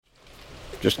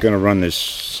Just going to run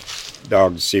this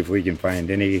dog to see if we can find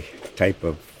any type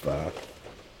of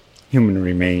human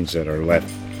remains that are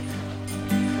left.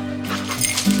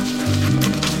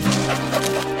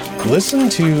 Listen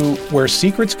to Where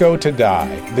Secrets Go to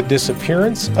Die, The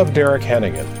Disappearance of Derek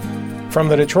Hennigan. From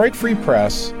the Detroit Free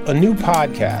Press, a new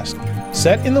podcast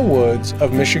set in the woods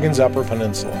of Michigan's Upper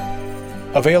Peninsula.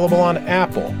 Available on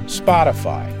Apple,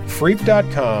 Spotify,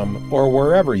 Freep.com, or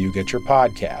wherever you get your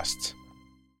podcasts.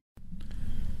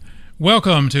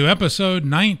 Welcome to episode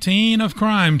 19 of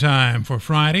Crime Time for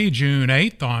Friday, June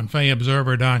 8th on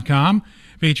FayObserver.com,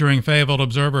 featuring Fayetteville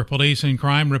Observer police and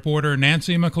crime reporter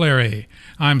Nancy McCleary.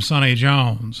 I'm Sonny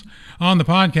Jones. On the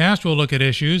podcast, we'll look at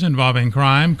issues involving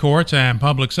crime, courts, and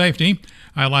public safety,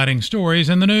 highlighting stories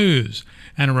in the news.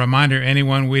 And a reminder,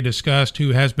 anyone we discussed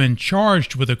who has been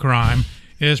charged with a crime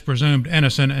is presumed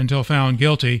innocent until found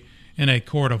guilty in a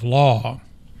court of law.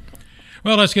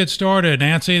 Well, let's get started.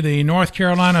 Nancy, the North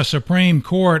Carolina Supreme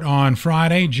Court on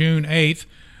Friday, June 8th,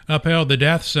 upheld the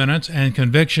death sentence and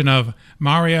conviction of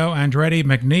Mario Andrette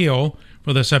McNeill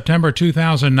for the September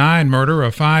 2009 murder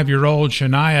of 5-year-old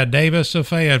Shaniya Davis of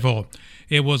Fayetteville.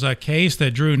 It was a case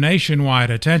that drew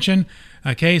nationwide attention,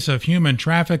 a case of human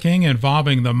trafficking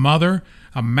involving the mother,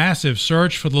 a massive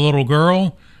search for the little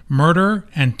girl, murder,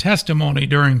 and testimony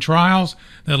during trials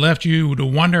that left you to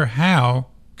wonder how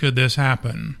could this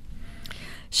happen.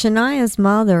 Shaniya's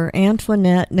mother,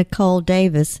 Antoinette Nicole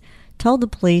Davis, told the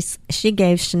police she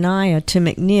gave Shaniya to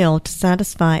McNeill to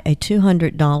satisfy a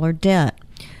 $200 debt.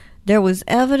 There was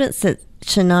evidence that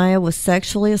Shaniya was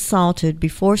sexually assaulted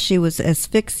before she was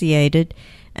asphyxiated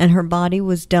and her body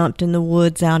was dumped in the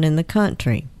woods out in the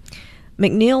country.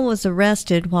 McNeill was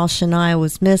arrested while Shaniya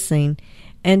was missing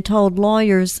and told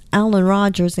lawyers Alan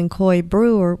Rogers and Coy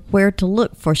Brewer where to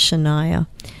look for Shaniya.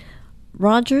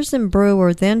 Rogers and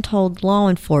Brewer then told law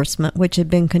enforcement, which had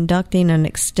been conducting an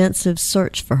extensive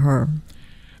search for her.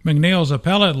 McNeill's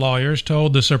appellate lawyers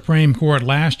told the Supreme Court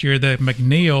last year that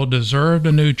McNeill deserved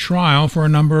a new trial for a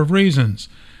number of reasons.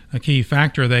 A key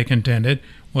factor, they contended,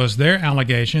 was their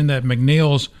allegation that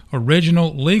McNeill's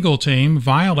original legal team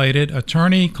violated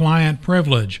attorney-client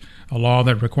privilege, a law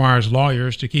that requires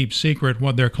lawyers to keep secret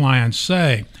what their clients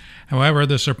say. However,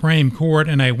 the Supreme Court,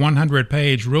 in a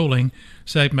 100-page ruling,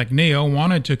 said McNeill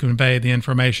wanted to convey the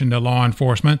information to law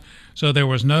enforcement, so there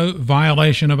was no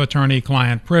violation of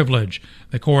attorney-client privilege.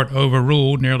 The court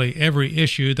overruled nearly every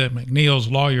issue that McNeill's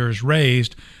lawyers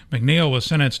raised. McNeill was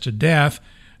sentenced to death.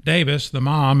 Davis, the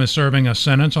mom, is serving a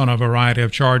sentence on a variety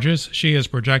of charges. She is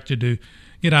projected to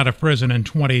get out of prison in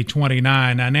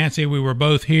 2029. Now, Nancy, we were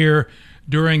both here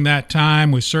during that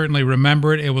time. We certainly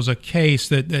remember it. It was a case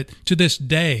that to this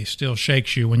day still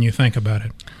shakes you when you think about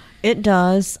it. It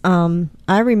does.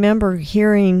 I remember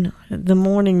hearing the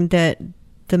morning that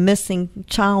the missing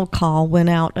child call went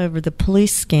out over the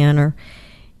police scanner,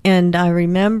 and I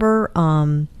remember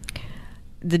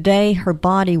the day her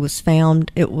body was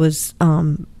found. It was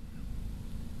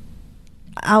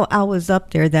I was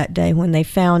up there that day when they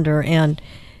found her, and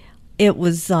it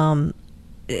was a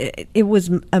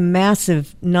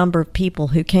massive number of people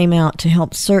who came out to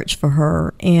help search for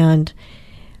her, and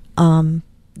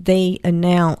they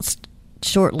announced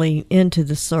shortly into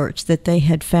the search that they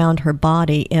had found her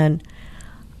body, and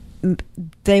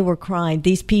they were crying.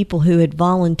 These people who had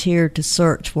volunteered to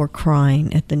search were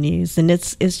crying at the news, and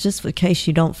it's just a case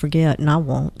you don't forget, and I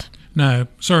won't. No,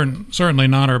 certainly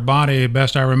not. Her body,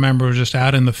 best I remember, was just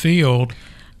out in the field.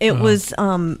 It was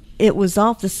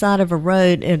off the side of a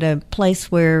road at a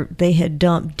place where they had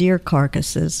dumped deer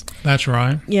carcasses. That's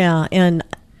right. Yeah, and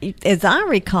as I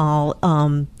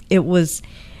recall, it was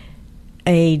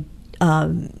a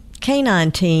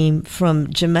canine team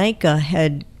from Jamaica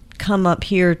had come up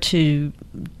here to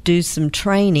do some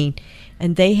training,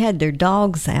 and they had their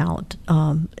dogs out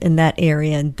in that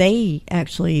area, and they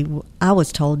actually, I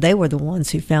was told, they were the ones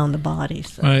who found the body.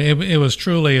 So. It was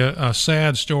truly a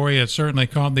sad story. It certainly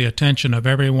caught the attention of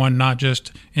everyone, not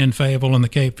just in Fayetteville and the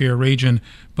Cape Fear region,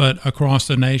 but across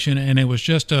the nation. And it was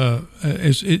just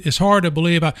it's hard to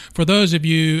believe. For those of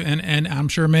you, and I'm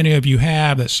sure many of you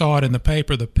have, that saw it in the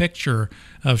paper, the picture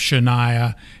of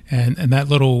Shaniya and that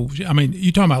little, I mean,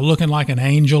 you talking about looking like an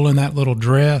angel in that little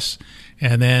dress,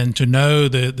 and then to know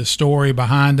the story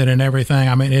behind it and everything.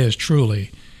 I mean, it is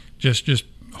truly just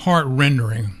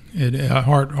heart-rendering,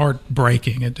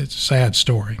 heart-breaking. It's a sad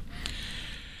story.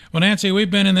 Well, Nancy,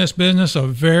 we've been in this business a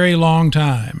very long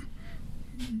time.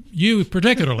 You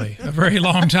particularly, a very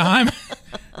long time.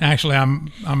 Actually,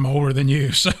 I'm older than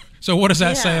you. So what does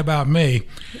that say about me?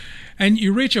 And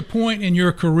you reach a point in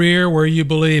your career where you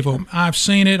believe, well, I've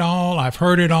seen it all, I've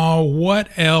heard it all. What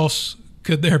else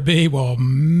could there be? Well,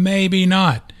 maybe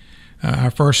not.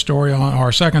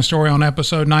 Our second story on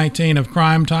episode 19 of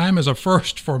Crime Time is a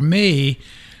first for me.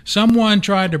 Someone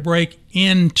tried to break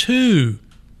into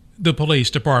the police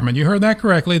department. You heard that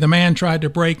correctly. The man tried to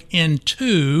break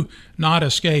into, not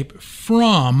escape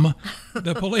from,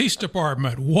 the police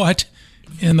department. What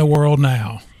in the world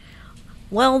now?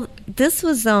 Well, this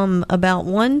was about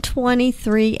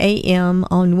 1:23 a.m.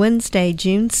 on Wednesday,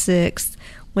 June 6th,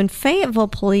 when Fayetteville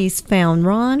police found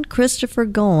Ron Christopher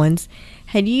Goins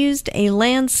had used a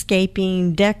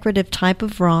landscaping decorative type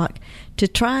of rock to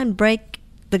try and break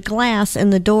the glass in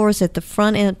the doors at the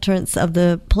front entrance of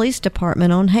the police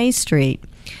department on Hay Street.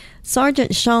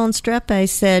 Sergeant Sean Streppe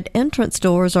said entrance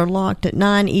doors are locked at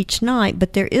 9 each night,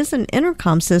 but there is an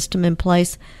intercom system in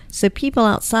place so people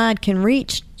outside can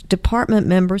reach department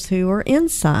members who are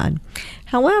inside.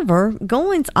 However,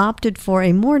 Goins opted for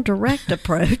a more direct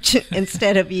approach.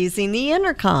 Instead of using the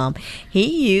intercom,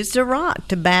 he used a rock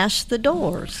to bash the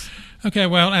doors. Okay,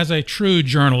 well, as a true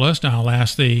journalist, I'll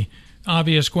ask the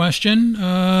obvious question,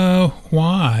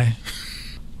 why?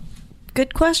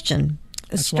 Good question.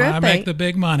 That's why I make the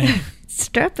big money.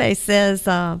 Streppe says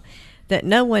that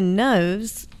no one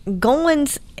knows.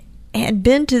 Goins had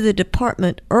been to the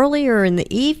department earlier in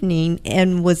the evening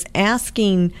and was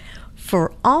asking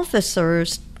for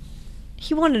officers.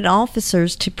 He wanted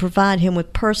officers to provide him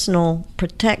with personal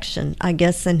protection, I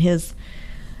guess, in his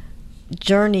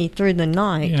journey through the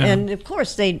night. Yeah. And of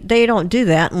course they don't do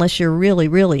that unless you're really,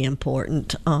 really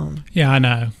important. Yeah, I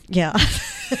know. Yeah.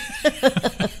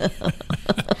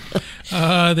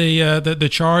 The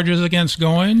charges against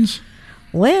Goins?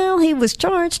 Well, he was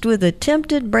charged with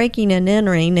attempted breaking and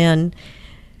entering and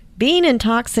being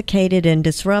intoxicated and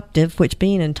disruptive, which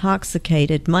being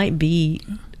intoxicated might be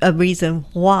a reason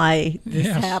why this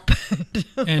happened.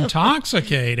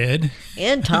 Intoxicated?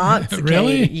 Intoxicated.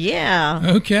 Really? Yeah.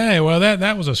 Okay, well,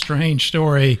 that was a strange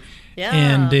story.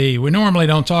 Yeah. Indeed. We normally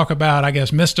don't talk about, I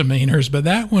guess, misdemeanors, but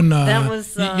that one, that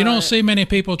was, you don't see many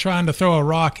people trying to throw a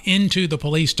rock into the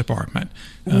police department.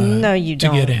 No, you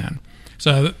don't. To get in.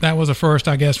 So that was a first,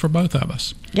 I guess, for both of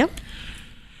us. Yep.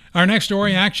 Our next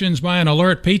story, actions by an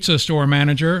alert pizza store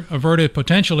manager averted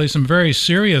potentially some very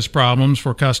serious problems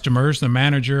for customers. The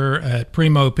manager at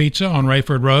Primo Pizza on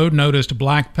Rayford Road noticed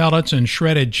black pellets and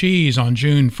shredded cheese on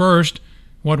June 1st.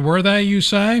 What were they, you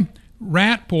say?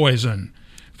 Rat poison.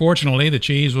 Fortunately, the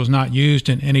cheese was not used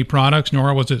in any products,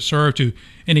 nor was it served to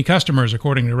any customers,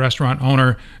 according to restaurant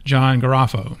owner John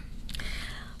Garofalo.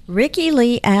 Ricky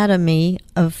Lee Adami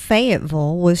of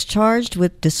Fayetteville was charged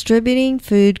with distributing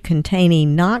food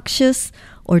containing noxious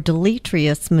or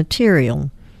deleterious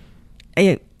material.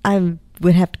 I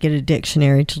would have to get a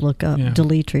dictionary to look up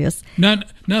deleterious.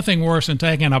 Nothing worse than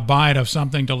taking a bite of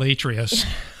something deleterious.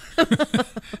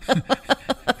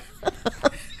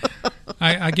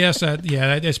 I guess that,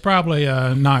 it's probably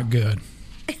not good.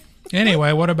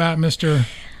 Anyway, what about Mr.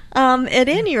 At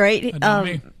any rate,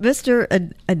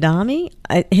 Mr. Adami,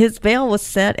 his bail was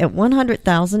set at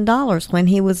 $100,000 when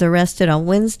he was arrested on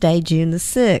Wednesday, June the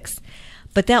 6th.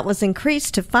 But that was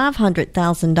increased to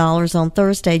 $500,000 on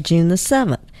Thursday, June the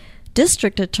 7th.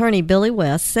 District Attorney Billy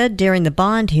West said during the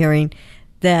bond hearing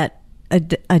that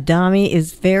Adami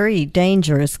is very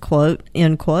dangerous, quote,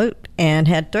 end quote, and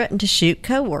had threatened to shoot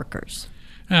co-workers.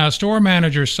 Store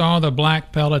manager saw the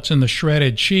black pellets in the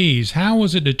shredded cheese. How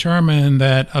was it determined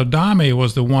that Adami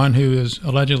was the one who is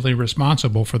allegedly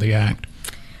responsible for the act?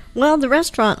 Well, the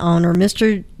restaurant owner,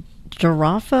 Mr.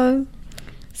 Garofalo,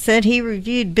 said he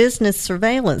reviewed business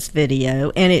surveillance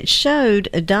video, and it showed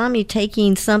Adami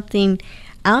taking something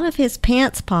out of his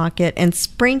pants pocket and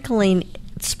sprinkling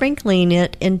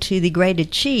it into the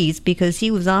grated cheese because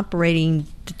he was operating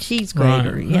the cheese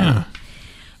grater. Right. Yeah.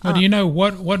 Well, do you know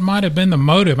what might have been the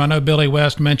motive? I know Billy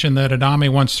West mentioned that Adami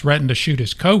once threatened to shoot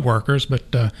his co-workers, but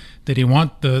did he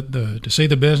want to see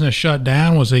the business shut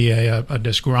down? Was he a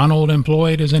disgruntled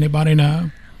employee? Does anybody know?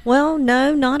 Well,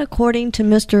 no, not according to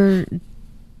Mr.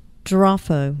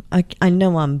 Garofalo. I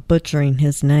know I'm butchering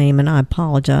his name, and I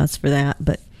apologize for that,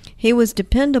 but he was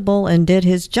dependable and did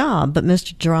his job, but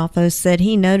Mr. Garofalo said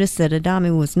he noticed that Adami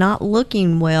was not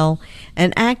looking well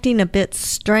and acting a bit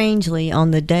strangely on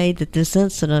the day that this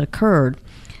incident occurred.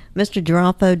 Mr.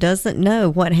 Garofalo doesn't know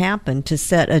what happened to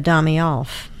set Adami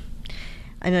off.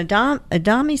 And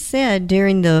Adami said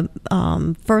during the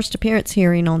first appearance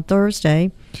hearing on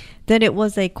Thursday that it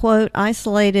was a, quote,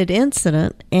 isolated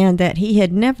incident and that he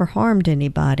had never harmed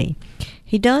anybody.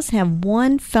 He does have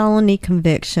one felony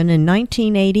conviction in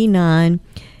 1989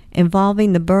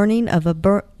 involving the burning of a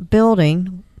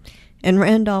building in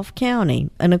Randolph County.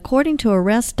 And according to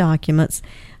arrest documents,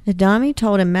 Adami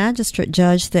told a magistrate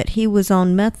judge that he was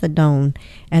on methadone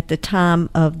at the time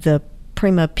of the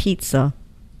Primo Pizza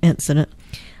incident.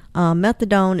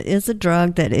 Methadone is a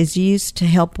drug that is used to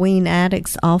help wean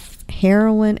addicts off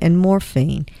heroin and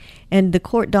morphine. And the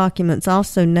court documents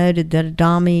also noted that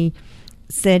Adami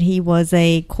said he was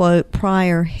a, quote,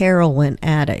 prior heroin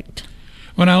addict.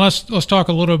 Well, now let's talk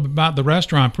a little bit about the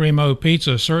restaurant Primo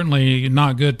Pizza. Certainly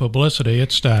not good publicity.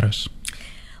 Its status.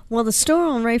 Well, the store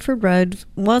on Rayford Road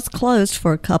was closed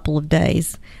for a couple of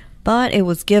days, but it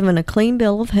was given a clean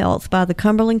bill of health by the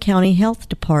Cumberland County Health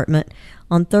Department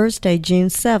on Thursday, June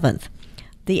 7th.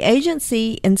 The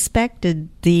agency inspected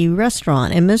the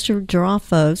restaurant, and Mr.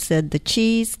 Girafo said the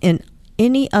cheese and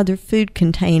any other food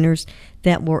containers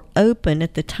that were open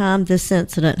at the time this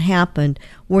incident happened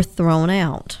were thrown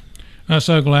out. I'm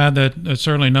so glad that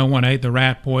certainly no one ate the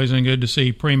rat poison. Good to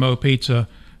see Primo Pizza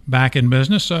back in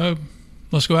business. So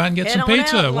let's go out and get some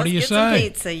pizza. What do you say? Let's get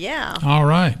some pizza, yeah. All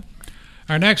right.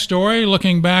 Our next story,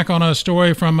 looking back on a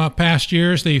story from past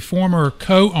years, the former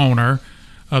co-owner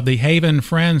of the Haven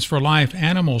Friends for Life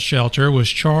Animal Shelter was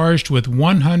charged with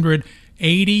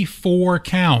 184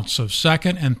 counts of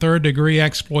second and third degree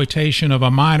exploitation of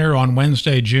a minor on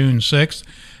Wednesday, June 6th.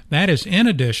 That is in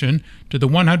addition to the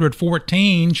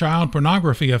 114 child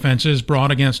pornography offenses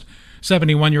brought against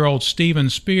 71-year-old Stephen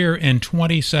Spear in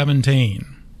 2017.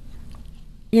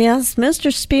 Yes,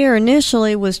 Mr. Spear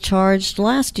initially was charged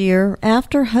last year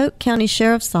after Hope County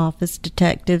Sheriff's Office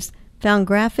detectives found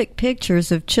graphic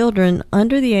pictures of children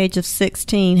under the age of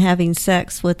 16 having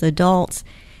sex with adults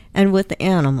and with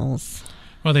animals.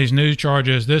 Well, these new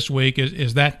charges this week,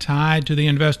 is that tied to the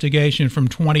investigation from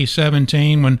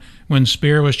 2017 when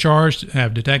Spear was charged?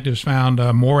 Have detectives found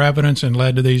more evidence and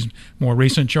led to these more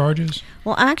recent charges?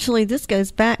 Well, actually, this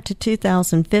goes back to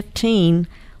 2015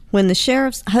 when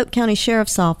the Hope County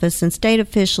Sheriff's Office and state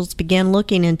officials began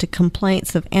looking into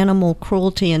complaints of animal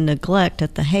cruelty and neglect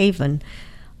at the Haven.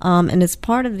 And as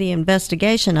part of the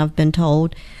investigation, I've been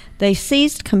told, they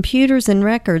seized computers and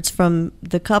records from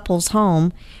the couple's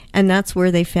home, and that's where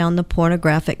they found the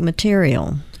pornographic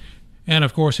material. And,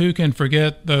 of course, who can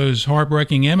forget those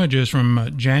heartbreaking images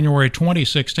from January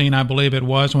 2016, I believe it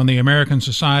was, when the American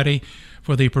Society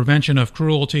for the Prevention of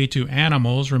Cruelty to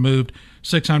Animals removed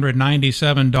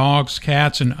 697 dogs,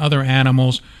 cats, and other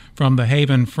animals from the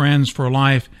Haven Friends for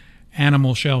Life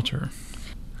animal shelter.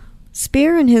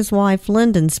 Spear and his wife,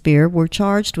 Lyndon Spear, were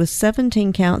charged with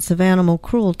 17 counts of animal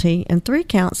cruelty and 3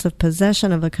 counts of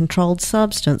possession of a controlled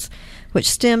substance, which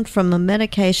stemmed from a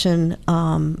medication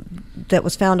that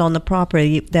was found on the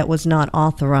property that was not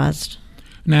authorized.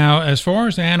 Now, as far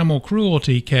as the animal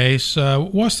cruelty case,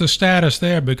 what's the status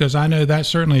there? Because I know that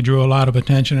certainly drew a lot of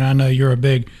attention, and I know you're a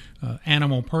big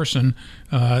animal person.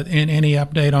 Any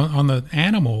update on the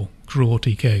animal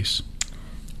cruelty case?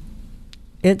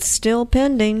 It's still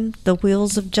pending. The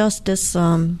wheels of justice,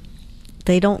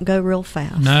 they don't go real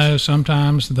fast. No,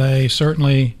 sometimes they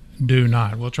certainly do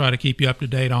not. We'll try to keep you up to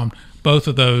date on both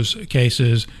of those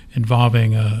cases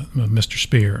involving Mr.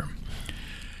 Spear.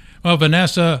 Well,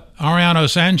 Vanessa Arellano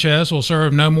Sanchez will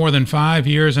serve no more than 5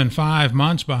 years and 5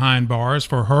 months behind bars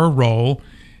for her role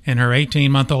in her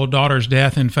 18-month-old daughter's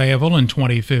death in Fayetteville in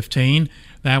 2015.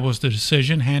 That was the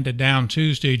decision handed down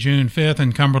Tuesday, June 5th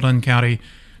in Cumberland County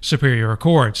Superior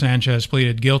Court. Sanchez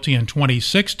pleaded guilty in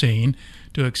 2016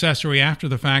 to accessory after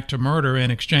the fact to murder in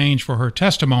exchange for her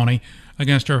testimony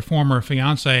against her former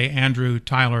fiancé, Andrew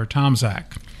Tyler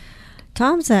Tomczak.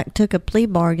 Tomczak took a plea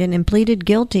bargain and pleaded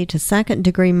guilty to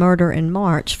second-degree murder in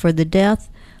March for the death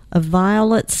of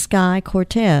Violet Sky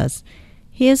Cortez.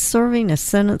 He is serving a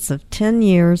sentence of 10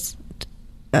 years,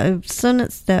 a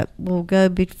sentence that will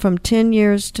go from 10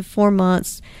 years to 4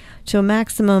 months to a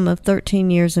maximum of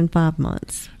 13 years and 5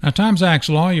 months. Now, Tomczak's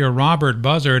lawyer, Robert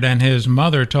Buzzard, and his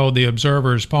mother told the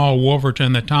Observer's Paul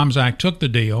Wolverton that Tomczak took the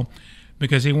deal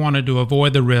because he wanted to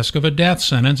avoid the risk of a death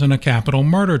sentence in a capital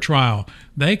murder trial.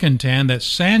 They contend that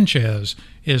Sanchez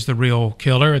is the real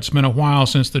killer. It's been a while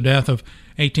since the death of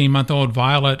 18-month-old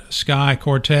Violet Sky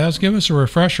Cortez. Give us a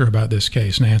refresher about this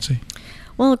case, Nancy.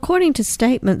 Well, according to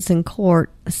statements in court,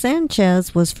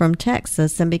 Sanchez was from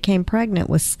Texas and became pregnant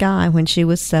with Sky when she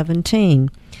was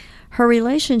 17. Her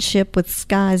relationship with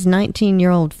Sky's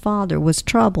 19-year-old father was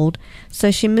troubled, so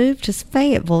she moved to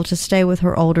Fayetteville to stay with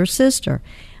her older sister.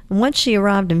 And once she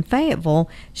arrived in Fayetteville,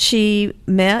 she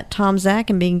met Tomczak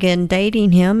and began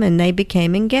dating him, and they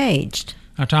became engaged.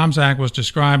 Now, Tomczak was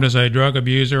described as a drug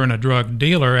abuser and a drug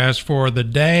dealer. As for the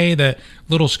day that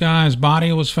little Sky's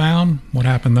body was found, what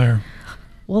happened there?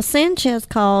 Well, Sanchez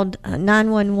called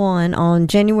 911 on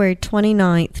January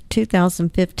 29th,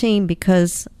 2015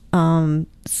 because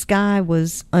Sky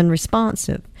was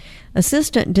unresponsive.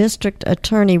 Assistant District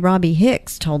Attorney Robbie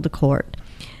Hicks told the court,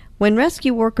 when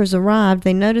rescue workers arrived,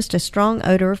 they noticed a strong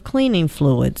odor of cleaning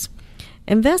fluids.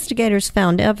 Investigators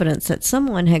found evidence that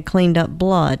someone had cleaned up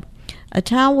blood. A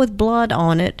towel with blood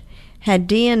on it had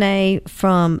DNA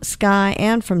from Sky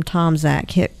and from Tom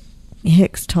Zach,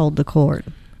 Hicks told the court.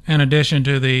 In addition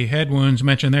to the head wounds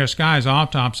mentioned there, Sky's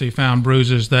autopsy found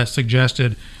bruises that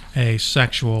suggested a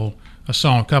sexual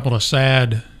assault. A couple of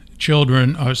sad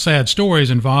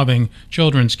stories involving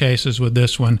children's cases with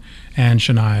this one and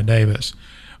Shaniya Davis.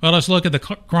 Well, let's look at the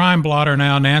crime blotter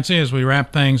now, Nancy, as we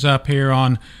wrap things up here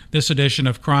on this edition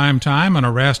of Crime Time. An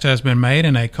arrest has been made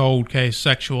in a cold case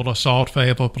sexual assault,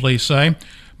 Fayetteville police say.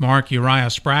 Mark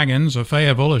Uriah Spraggins of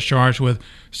Fayetteville is charged with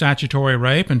statutory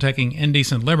rape and taking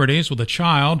indecent liberties with a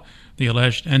child. The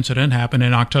alleged incident happened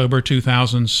in October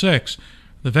 2006.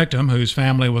 The victim, whose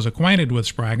family was acquainted with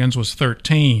Spraggins, was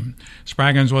 13.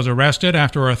 Spraggins was arrested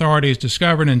after authorities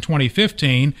discovered in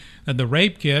 2015 that the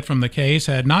rape kit from the case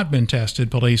had not been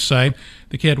tested, police say.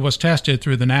 The kit was tested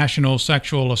through the National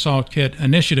Sexual Assault Kit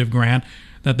Initiative grant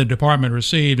that the department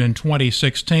received in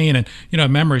 2016. And,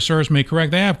 if memory serves me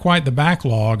correct, they have quite the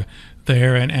backlog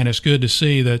there, and it's good to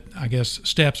see that, I guess,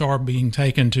 steps are being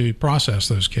taken to process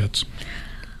those kits.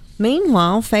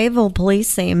 Meanwhile, Fayetteville police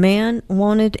say a man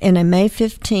wanted in a May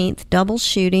 15th double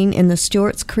shooting in the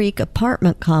Stewart's Creek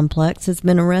apartment complex has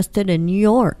been arrested in New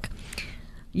York.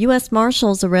 U.S.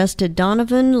 Marshals arrested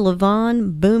Donovan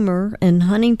Levon Boomer in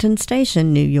Huntington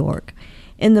Station, New York.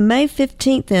 In the May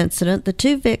 15th incident, the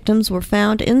two victims were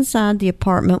found inside the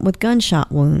apartment with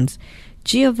gunshot wounds.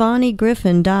 Giovanni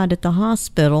Griffin died at the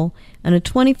hospital, and a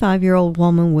 25-year-old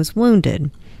woman was wounded.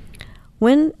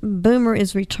 When Boomer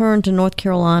is returned to North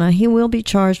Carolina, he will be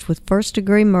charged with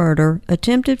first-degree murder,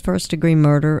 attempted first-degree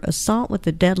murder, assault with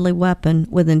a deadly weapon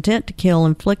with intent to kill,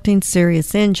 inflicting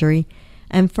serious injury,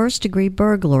 and first-degree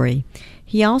burglary.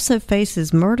 He also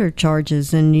faces murder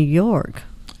charges in New York.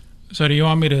 So do you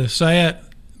want me to say it?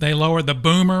 They lowered the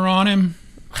boomer on him?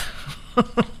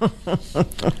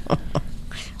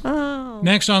 Oh.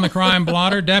 Next on the crime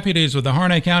blotter, deputies with the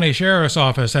Harnett County Sheriff's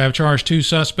Office have charged two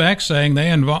suspects, saying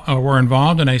they were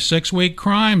involved in a 6-week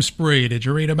crime spree. Did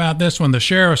you read about this one? The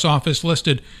Sheriff's Office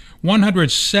listed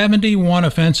 171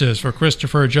 offenses for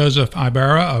Christopher Joseph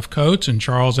Ibarra of Coates and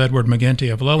Charles Edward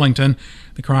McGinty of Lillington.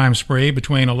 The crime spree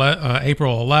between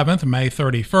April 11th and May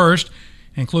 31st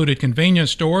included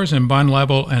convenience stores in Bun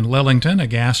Level and Lillington, a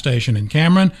gas station in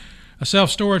Cameron, a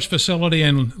self-storage facility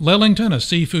in Lillington, a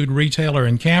seafood retailer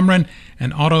in Cameron,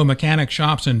 and auto mechanic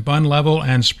shops in Bun Level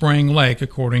and Spring Lake,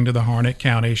 according to the Harnett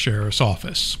County Sheriff's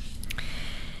Office.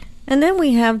 And then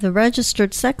we have the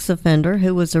registered sex offender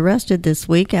who was arrested this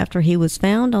week after he was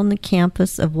found on the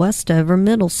campus of Westover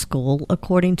Middle School,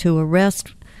 according to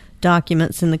arrest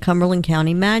documents in the Cumberland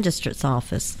County Magistrate's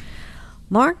Office.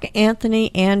 Mark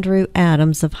Anthony Andrew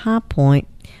Adams of High Point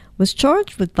was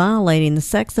charged with violating the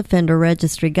sex offender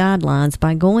registry guidelines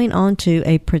by going onto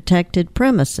a protected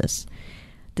premises.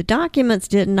 The documents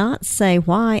did not say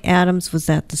why Adams was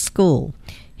at the school.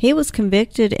 He was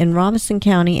convicted in Robinson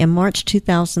County in March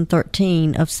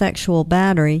 2013 of sexual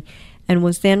battery and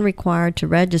was then required to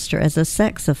register as a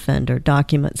sex offender,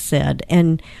 documents said.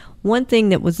 And one thing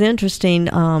that was interesting,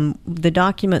 the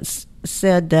documents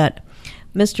said that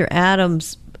Mr.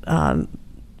 Adams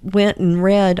went and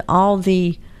read all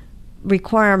the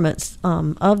requirements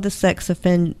of the sex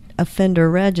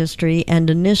offender registry and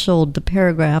initialed the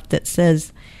paragraph that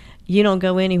says you don't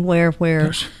go anywhere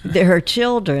where there are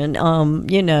children,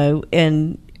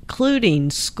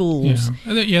 including schools.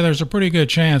 Yeah, there's a pretty good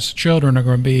chance children are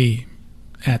going to be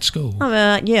at school.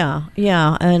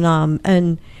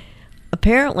 And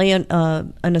apparently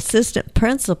an assistant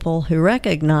principal who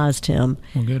recognized him.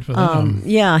 Well, good for them.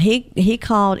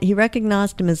 He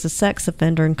recognized him as a sex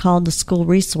offender and called the school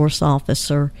resource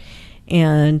officer,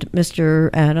 and Mr.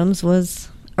 Adams was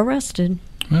arrested.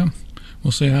 Well,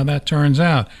 we'll see how that turns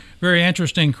out. Very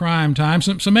interesting crime time.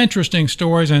 Some interesting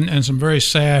stories and some very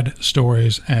sad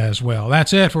stories as well.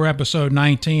 That's it for episode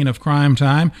 19 of Crime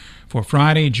Time for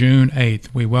Friday, June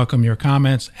 8th. We welcome your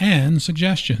comments and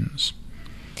suggestions.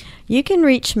 You can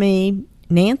reach me,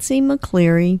 Nancy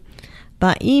McCleary,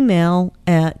 by email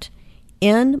at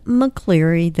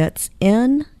nmccleary, that's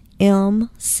NMCCLEARY,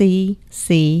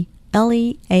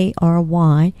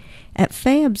 at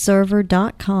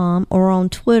FayObserver.com, or on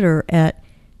Twitter at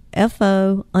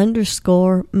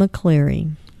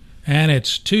FO_McCleary. And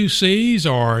it's 2 C's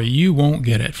or you won't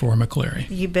get it for McCleary.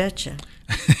 You betcha.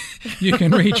 You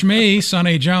can reach me,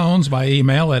 Sonny Jones, by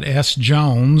email at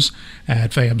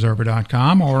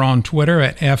sjones@fayobserver.com or on Twitter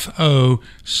at FO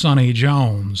Sonny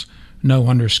Jones. no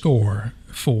underscore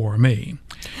for me.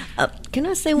 Can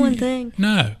I say one thing?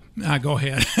 No, go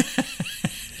ahead.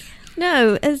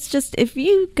 No, it's just if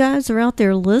you guys are out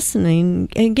there listening,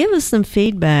 and give us some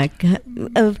feedback.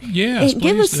 Yes,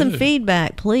 give us some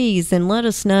feedback, please, and let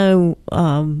us know,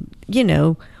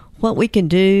 what we can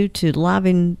do to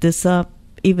liven this up,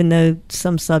 even though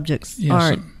some subjects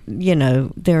aren't,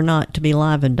 they're not to be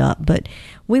livened up. But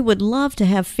we would love to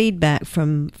have feedback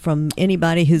from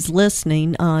anybody who's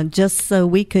listening, just so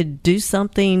we could do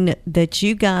something that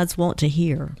you guys want to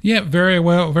hear. Yeah, very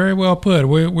well put.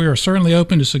 We are certainly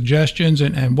open to suggestions,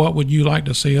 and what would you like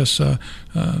to see us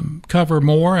cover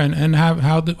more, and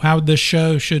how this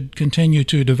show should continue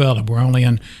to develop. We're only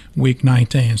in week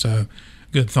 19, so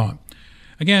good thought.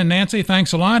 Again, Nancy,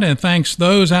 thanks a lot, and thanks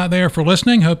those out there for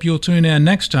listening. Hope you'll tune in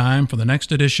next time for the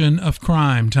next edition of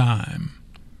Crime Time.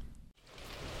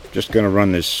 Just going to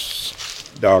run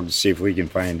this dog to see if we can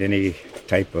find any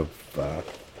type of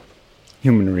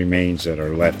human remains that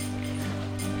are left.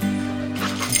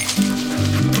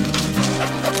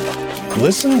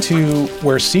 Listen to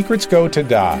Where Secrets Go to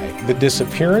Die, The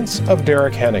Disappearance of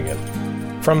Derek Hennigan.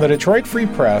 From the Detroit Free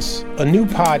Press, a new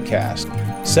podcast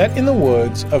set in the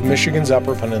woods of Michigan's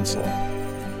Upper Peninsula.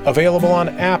 Available on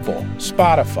Apple,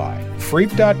 Spotify,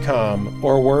 Freep.com,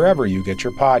 or wherever you get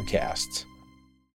your podcasts.